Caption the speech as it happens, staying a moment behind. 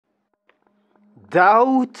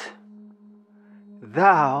Doubt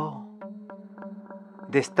thou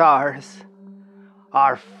the stars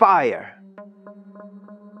are fire.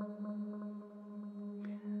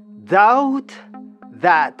 Doubt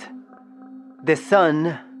that the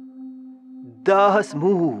sun does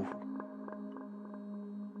move.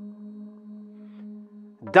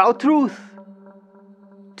 Doubt truth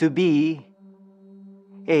to be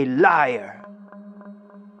a liar,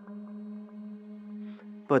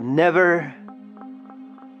 but never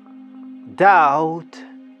doubt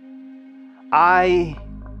I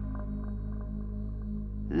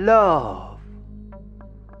love.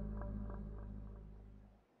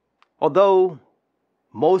 Although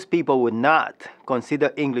most people would not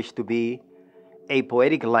consider English to be a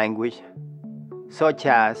poetic language, such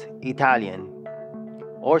as Italian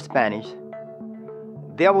or Spanish,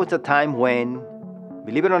 there was a time when,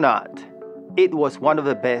 believe it or not, it was one of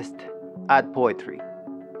the best at poetry.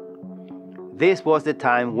 This was the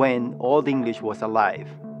time when Old English was alive.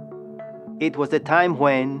 It was the time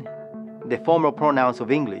when the formal pronouns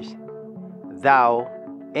of English, thou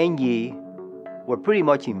and ye, were pretty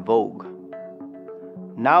much in vogue.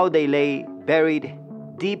 Now they lay buried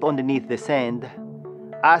deep underneath the sand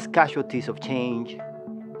as casualties of change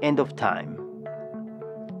and of time.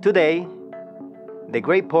 Today, the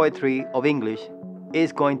great poetry of English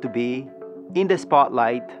is going to be in the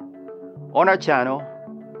spotlight on our channel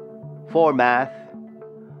for math,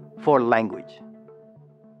 for language.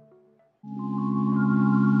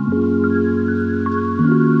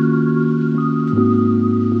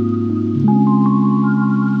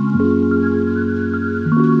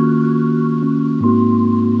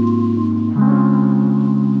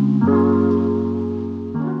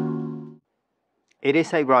 It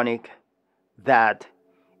is ironic that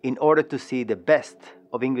in order to see the best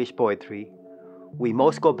of English poetry, we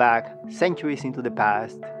must go back centuries into the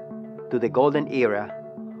past to the golden era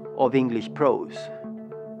of English prose,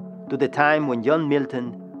 to the time when John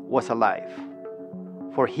Milton was alive.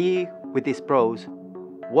 For he, with his prose,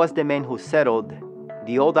 was the man who settled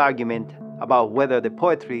the old argument about whether the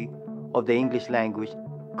poetry of the English language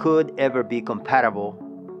could ever be compatible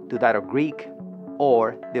to that of Greek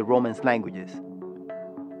or the Romance languages,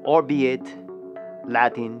 or be it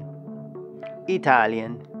Latin,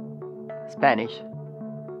 Italian, Spanish,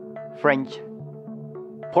 French,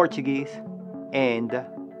 Portuguese, and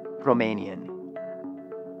Romanian.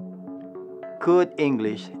 Could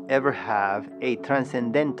English ever have a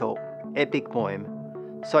transcendental epic poem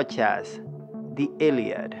such as the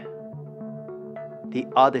Iliad, the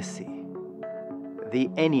Odyssey, the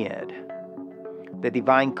Aeneid, the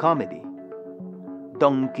Divine Comedy,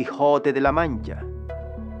 Don Quixote de la Mancha,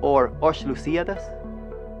 or Luciadas?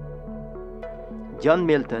 John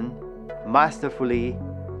Milton masterfully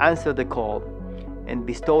answered the call and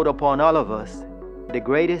bestowed upon all of us the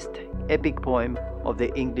greatest epic poem of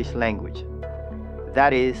the English language.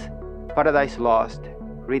 That is Paradise Lost,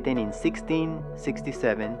 written in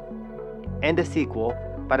 1667, and the sequel,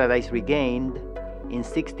 Paradise Regained, in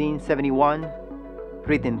 1671,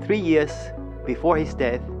 written 3 years before his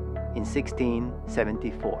death in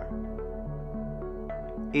 1674.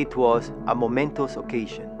 It was a momentous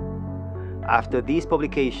occasion. After these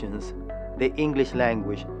publications, the English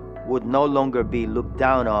language would no longer be looked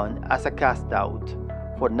down on as a cast-out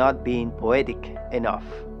for not being poetic enough.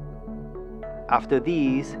 After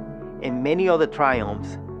these and many other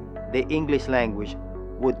triumphs, the English language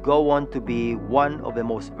would go on to be one of the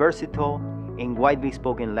most versatile and widely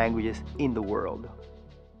spoken languages in the world.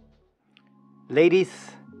 Ladies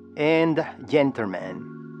and gentlemen,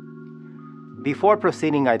 before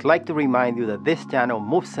proceeding, I'd like to remind you that this channel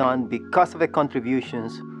moves on because of the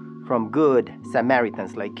contributions from good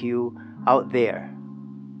Samaritans like you out there.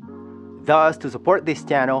 Thus, to support this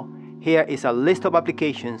channel, here is a list of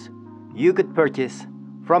applications you could purchase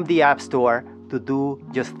from the App Store to do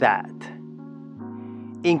just that.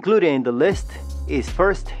 Included in the list is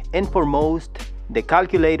first and foremost the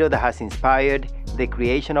calculator that has inspired the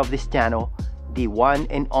creation of this channel, the one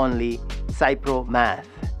and only SciPro Math,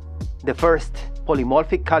 the first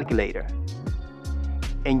polymorphic calculator.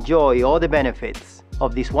 Enjoy all the benefits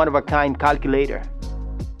of this one-of-a-kind calculator.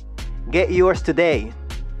 Get yours today.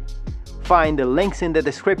 Find the links in the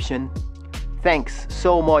description. Thanks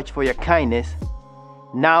so much for your kindness.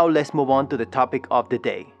 Now let's move on to the topic of the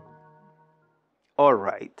day.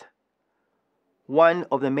 Alright. One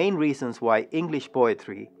of the main reasons why English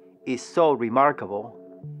poetry is so remarkable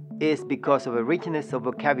is because of the richness of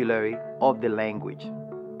vocabulary of the language.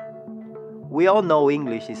 We all know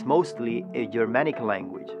English is mostly a Germanic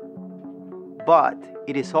language, but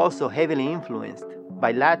it is also heavily influenced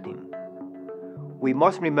by Latin. We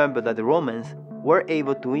must remember that the Romans were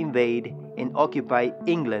able to invade and occupy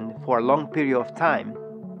England for a long period of time,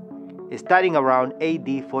 starting around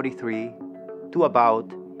AD 43 to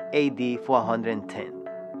about AD 410.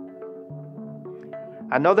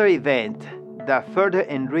 Another event that further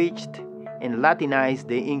enriched and Latinized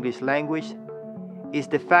the English language is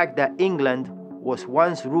the fact that England was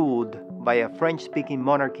once ruled by a French-speaking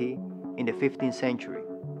monarchy in the 15th century.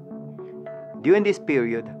 During this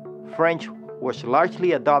period, French was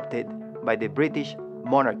largely adopted by the British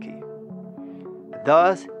monarchy.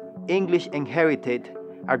 Thus, English inherited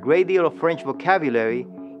a great deal of French vocabulary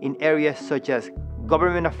in areas such as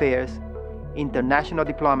government affairs, international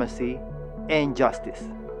diplomacy, and justice.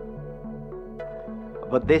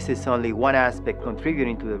 But this is only one aspect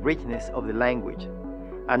contributing to the richness of the language.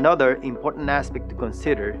 Another important aspect to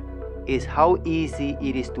consider is how easy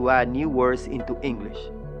it is to add new words into English.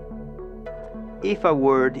 If a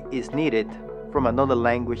word is needed from another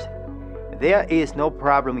language, there is no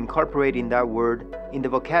problem incorporating that word in the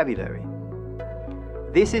vocabulary.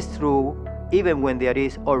 This is true even when there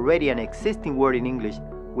is already an existing word in English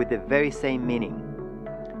with the very same meaning.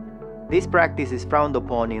 This practice is frowned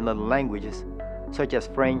upon in other languages, such as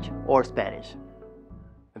French or Spanish.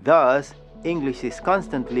 Thus, English is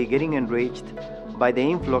constantly getting enriched by the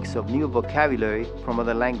influx of new vocabulary from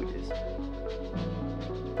other languages.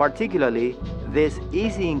 Particularly, this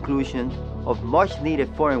easy inclusion of much-needed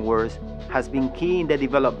foreign words has been key in the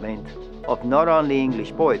development of not only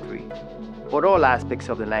English poetry, but all aspects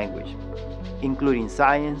of the language, including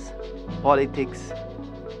science, politics,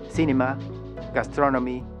 cinema,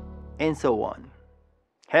 gastronomy, and so on.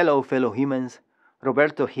 Hello, fellow humans.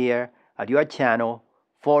 Roberto here at your channel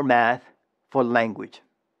for Math for Language.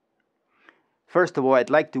 First of all,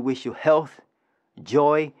 I'd like to wish you health,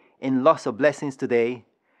 joy, and lots of blessings today,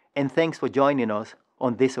 and thanks for joining us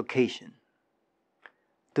on this occasion.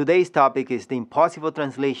 Today's topic is the impossible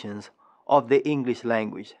translations of the English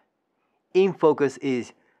language. In focus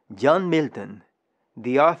is John Milton,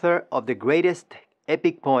 the author of the greatest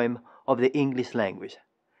epic poem of the English language,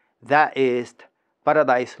 that is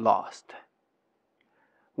Paradise Lost.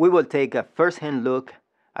 We will take a first-hand look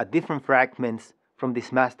at different fragments from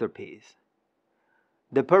this masterpiece.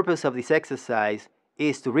 The purpose of this exercise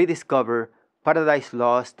is to rediscover Paradise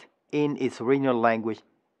Lost in its original language,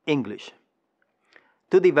 English,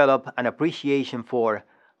 to develop an appreciation for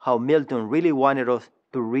how Milton really wanted us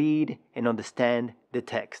to read and understand the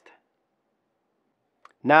text.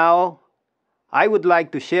 Now, I would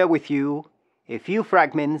like to share with you a few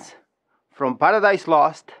fragments from Paradise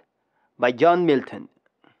Lost by John Milton.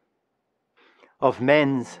 Of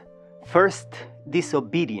men's first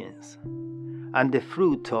disobedience, and the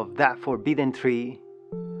fruit of that forbidden tree,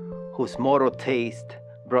 whose mortal taste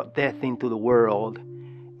brought death into the world,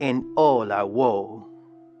 and all our woe,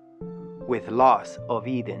 with loss of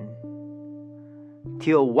Eden,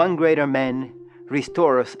 till one greater man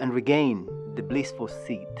restore us and regain the blissful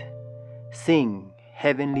seat. Sing,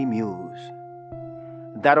 heavenly muse,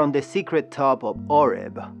 that on the secret top of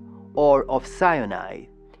Oreb or of Sinai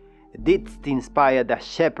didst inspire the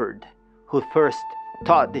shepherd who first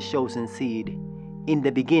taught the chosen seed in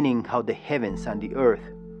the beginning how the heavens and the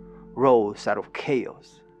earth rose out of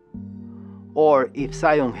chaos. Or if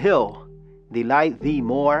Zion Hill delight thee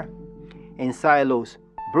more, and Silo's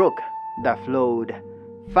brook that flowed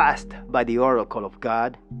fast by the oracle of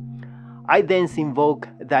God, I thence invoke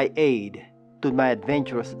thy aid to my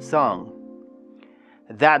adventurous song,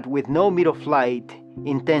 that with no middle flight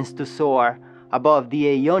intends to soar above the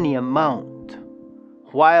Aeonian mount,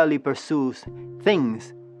 while it pursues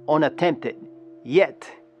things unattempted, yet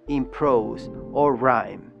in prose or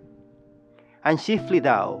rhyme. And chiefly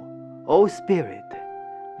thou, O Spirit,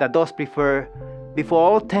 that dost prefer before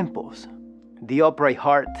all temples the upright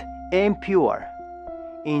heart and pure,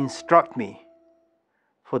 instruct me,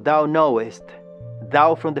 for thou knowest,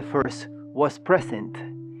 thou from the first wast present,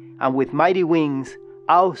 and with mighty wings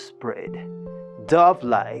outspread,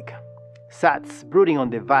 dove-like, satst brooding on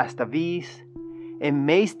the vast abyss, and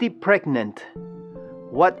madest thee pregnant.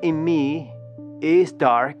 What in me is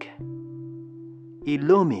dark,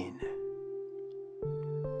 illumine.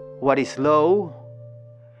 What is low,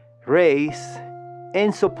 raise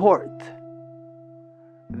and support,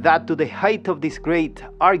 that to the height of this great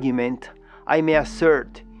argument I may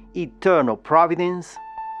assert eternal providence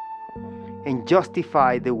and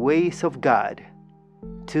justify the ways of God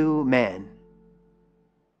to man.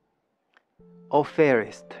 O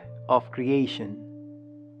fairest of creation,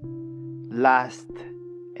 last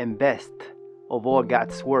and best of all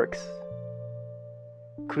God's works,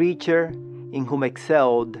 creature in whom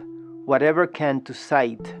excelled whatever can to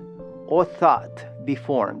sight or thought be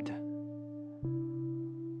formed,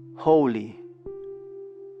 holy,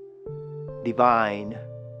 divine,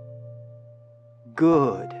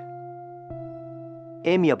 good,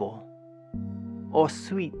 amiable, or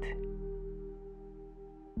sweet?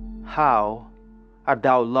 How art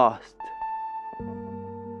thou lost?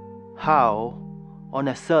 How on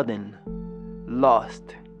a sudden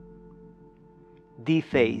lost,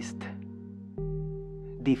 defaced,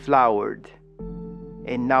 deflowered,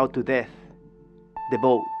 and now to death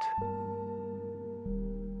devote?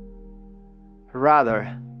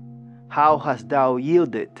 Rather, how hast thou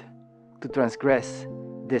yielded to transgress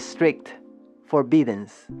the strict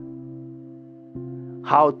forbiddance?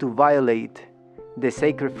 How to violate the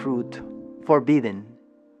sacred fruit forbidden?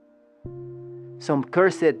 Some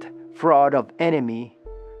cursed fraud of enemy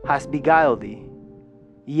has beguiled thee,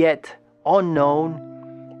 yet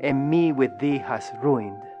unknown, and me with thee has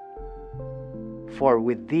ruined. For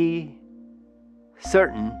with thee,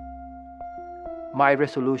 certain, my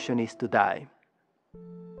resolution is to die.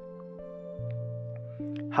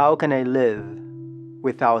 How can I live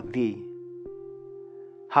without thee?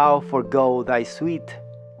 How forego thy sweet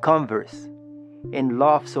converse and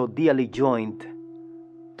love so dearly joined,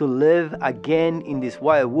 to live again in this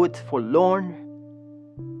wild woods forlorn?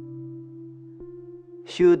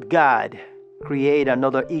 Should God create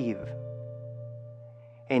another Eve,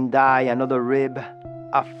 and die another rib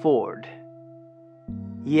afford,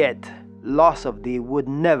 yet loss of thee would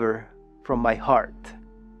never from my heart.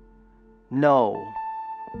 No,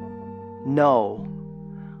 no,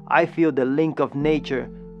 I feel the link of nature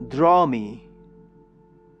draw me,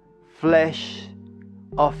 flesh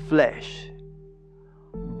of flesh,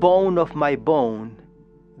 bone of my bone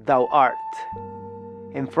thou art,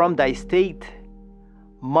 and from thy state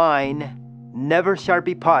mine never shall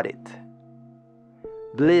be parted.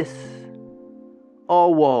 Bliss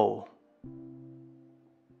or woe.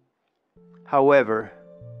 However,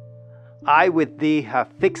 I with thee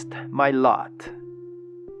have fixed my lot,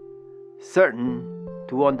 certain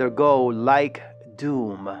to undergo like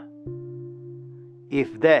doom,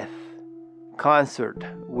 if death consort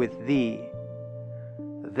with thee.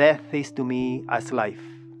 Death is to me as life.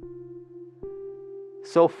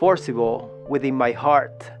 So forcible within my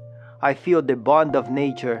heart, I feel the bond of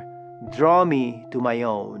nature draw me to my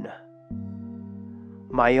own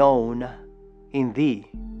in thee.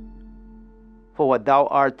 For what thou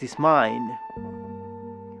art is mine.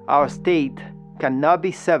 Our state cannot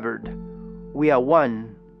be severed. We are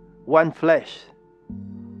one flesh.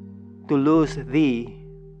 To lose thee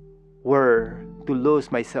were to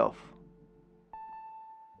lose myself.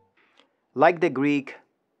 Like the Greek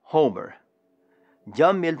Homer,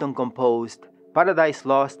 John Milton composed Paradise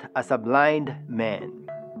Lost as a blind man,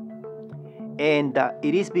 and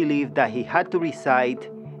it is believed that he had to recite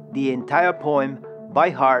the entire poem by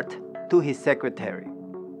heart to his secretary.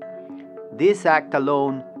 This act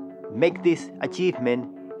alone makes this achievement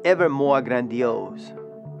ever more grandiose.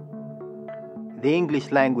 The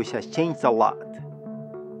English language has changed a lot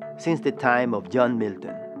since the time of John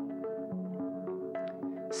Milton.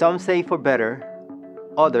 Some say for better,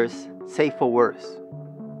 others say for worse.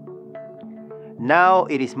 Now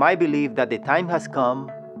it is my belief that the time has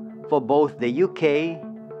come for both the UK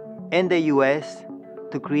and the US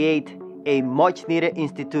to create a much-needed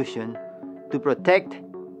institution to protect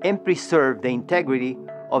and preserve the integrity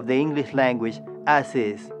of the English language as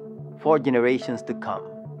is for generations to come.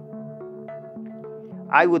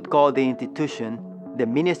 I would call the institution the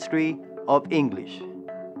Ministry of English,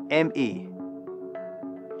 ME.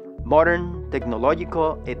 Modern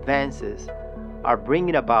technological advances are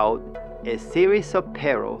bringing about a series of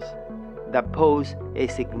perils that pose a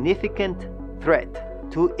significant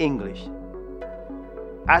threat to English,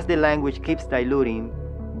 as the language keeps diluting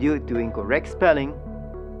due to incorrect spelling,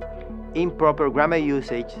 improper grammar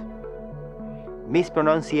usage,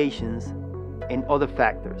 mispronunciations, and other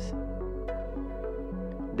factors.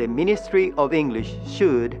 The Ministry of English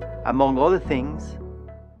should, among other things,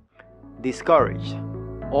 discourage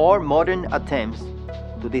all modern attempts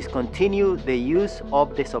to discontinue the use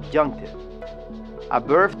of the subjunctive, a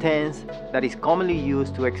verb tense that is commonly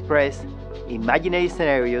used to express imaginary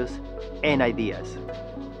scenarios and ideas.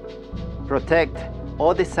 Protect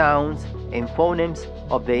all the sounds and phonemes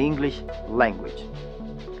of the English language.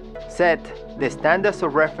 Set the standards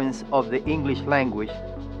of reference of the English language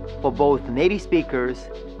for both native speakers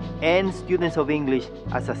and students of English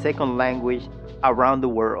as a second language around the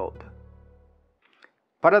world.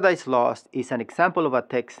 Paradise Lost is an example of a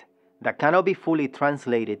text that cannot be fully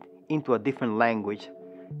translated into a different language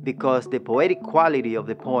because the poetic quality of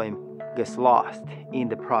the poem gets lost in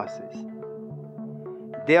the process.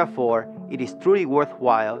 Therefore, it is truly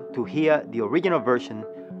worthwhile to hear the original version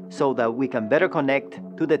so that we can better connect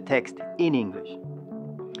to the text in English.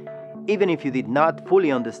 Even if you did not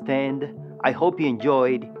fully understand, I hope you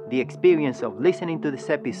enjoyed the experience of listening to this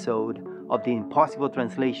episode of the Impossible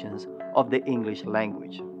Translations of the English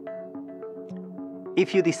Language.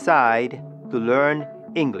 If you decide to learn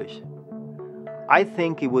English, I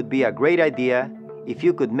think it would be a great idea if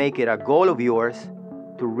you could make it a goal of yours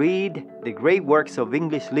to read the great works of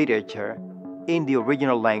English literature in the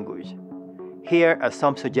original language. Here are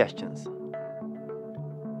some suggestions: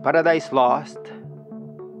 Paradise Lost,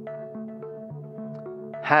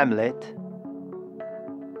 Hamlet,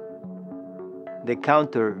 The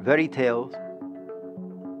Counter Fairy Tales,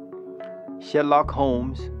 Sherlock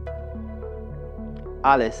Holmes,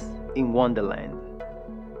 Alice in Wonderland,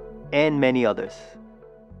 and many others.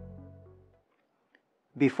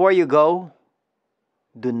 Before you go,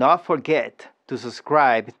 do not forget to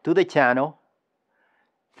subscribe to the channel.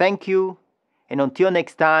 Thank you, and until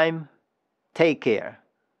next time, take care.